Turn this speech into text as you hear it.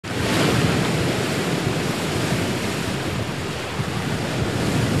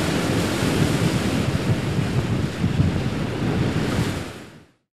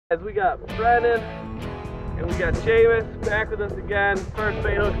guys, we got Brendon and we got Seamus back with us again. First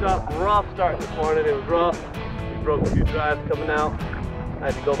bait hooked up, rough start this morning. It was rough. We broke a few drives coming out.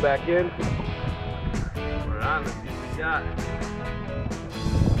 I had to go back in. We're on, let's see what we got.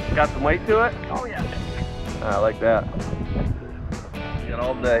 Got some weight to it? Oh yeah. I like that. We got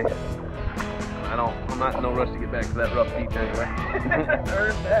all day. I'm not in no rush to get back to that rough beach anyway.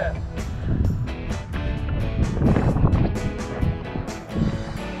 Heard that.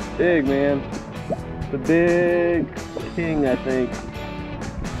 Big, man. The big king, I think.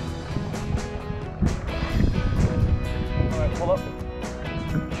 Alright, pull up.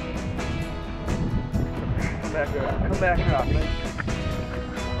 Come back here. Come back here off, man.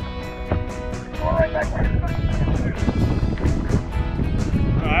 Alright, back here.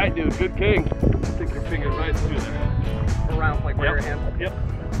 Alright, dude, good king. Stick your finger right through there. Around like where your hand. Yep.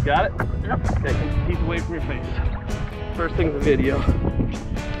 Got it? Yep. Okay, keep away from your face. First thing's the video.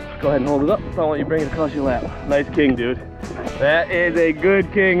 Go ahead and hold it up. I don't want you to bring it across your lap. Nice king, dude. That is a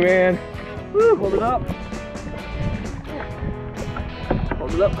good king, man. Woo, hold it up.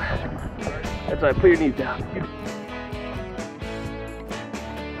 Hold it up. That's right, put your knees down.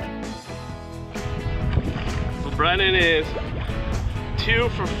 So Brendon is 2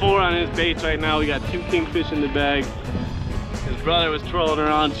 for 4 on his baits right now. We got 2 kingfish in the bag. His brother was trolling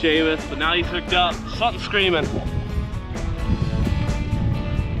around Seamus, but now he's hooked up. Something's screaming.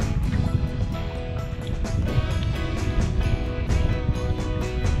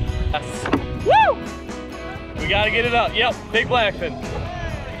 Yes. Woo! We gotta get it up. Yep, big blackfin.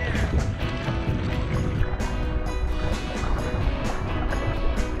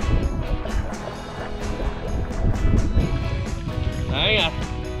 Hang on.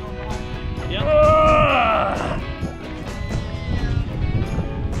 Yep.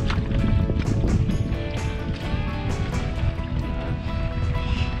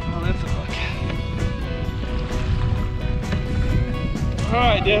 Oh, that's a hook. All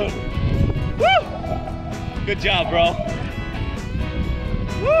right, dude. Woo! Good job, bro.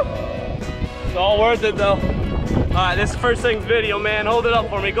 Woo! It's all worth it, though. All right, this is first thing's video, man. Hold it up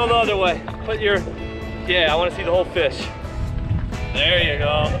for me. Go the other way. Put your, yeah, I want to see the whole fish. There you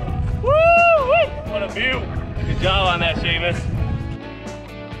go. Woo! What a view. Good job on that, Seamus.